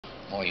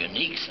more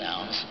unique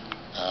sounds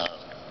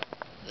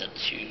that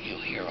you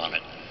hear on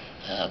it.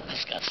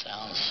 It's got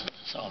sounds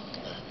some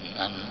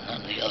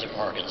none of the other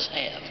organs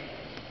have.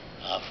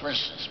 For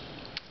instance,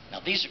 now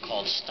these are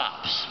called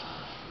stops.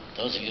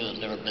 Those of you who have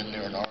never been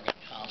near an organ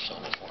console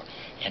before,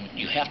 and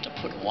you have to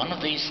put one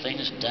of these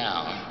things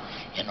down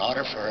in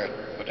order for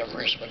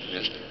whatever instrument it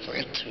is, for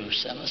it to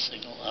send a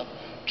signal up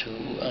to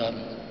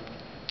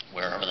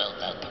wherever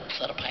that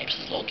set of pipes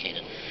is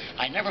located.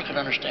 I never could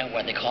understand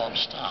why they call them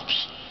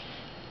stops.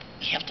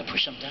 You have to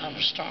push them down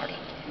to start it.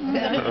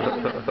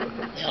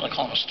 They ought to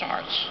call them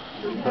starts.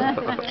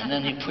 And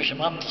then you push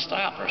them up to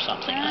stop or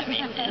something. I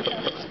mean,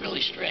 it's really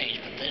strange,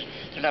 but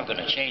they're never going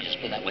to change. It's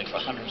been that way for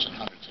hundreds and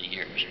hundreds of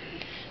years.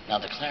 Now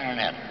the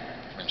clarinet,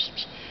 for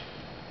instance,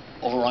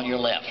 over on your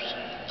left,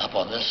 up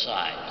on this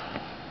side,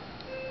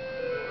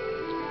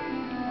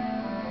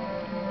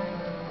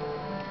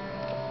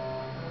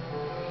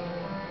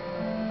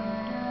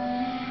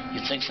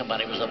 you'd think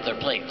somebody was up there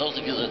playing. Those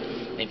of you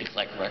that maybe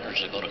collect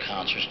records or go to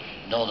concerts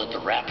know that the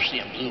Rhapsody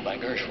in Blue by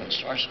Gershwin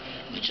starts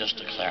with just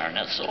a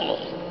clarinet solo.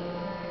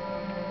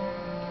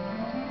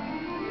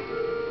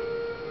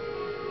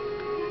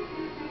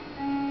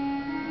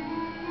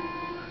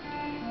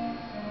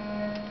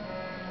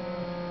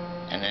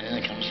 And then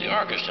in comes the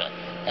orchestra.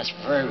 That's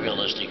very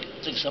realistic.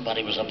 I think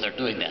somebody was up there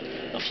doing that.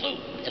 The flute.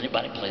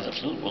 Anybody play the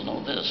flute will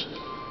know this.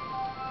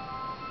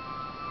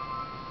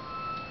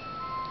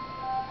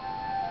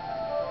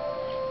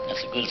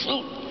 That's a good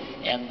flute.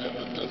 And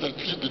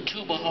the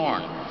tuba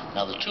horn.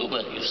 Now the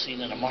tuba you've seen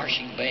in a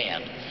marching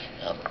band.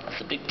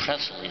 It's a big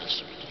Presley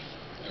instrument.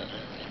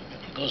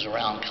 It goes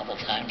around a couple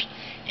times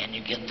and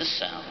you get this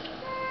sound.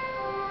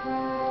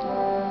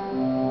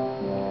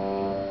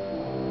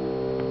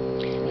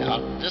 Now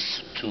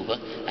this tuba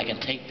I can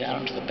take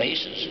down to the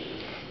basses.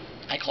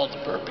 I call it the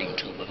burping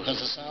tuba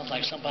because it sounds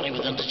like somebody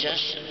with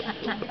indigestion.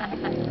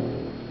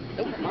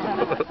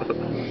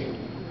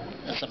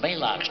 That's a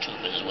Maalox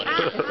tuba is what it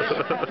is.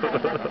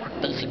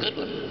 But it's a good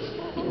one.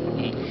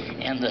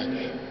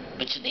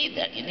 But you need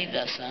that. You need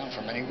that sound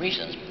for many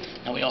reasons.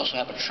 Now we also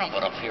have a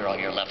trumpet up here on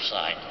your left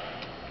side.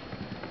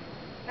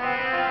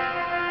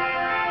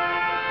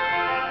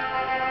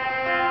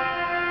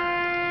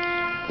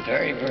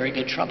 Very, very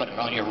good trumpet. And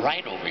on your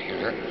right over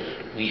here,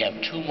 we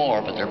have two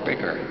more, but they're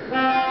bigger.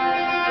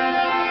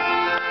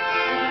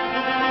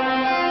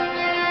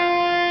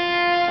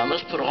 Now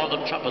let's put all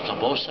the trumpets on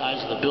both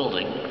sides of the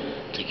building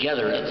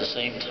together at the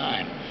same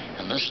time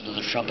and listen to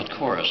the trumpet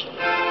chorus.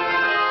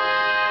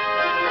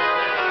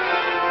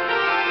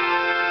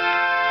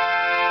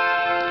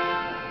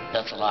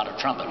 That's a lot of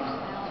trumpet,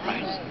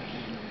 right?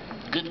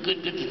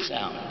 Good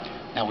sound.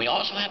 Now we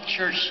also have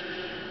church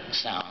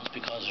sounds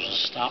because there's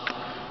a stop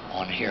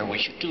on here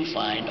which you do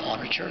find on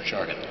a church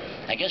organ.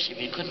 I guess if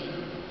you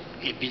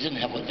didn't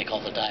have what they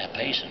call the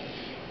diapason,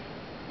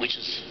 which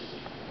is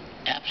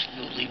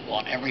absolutely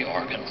on every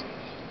organ,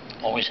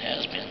 always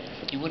has been,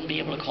 you wouldn't be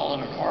able to call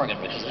it an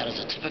organ because that is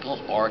a typical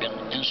organ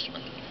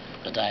instrument,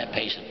 the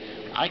diapason.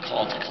 I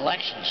call it the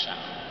collection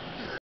sound.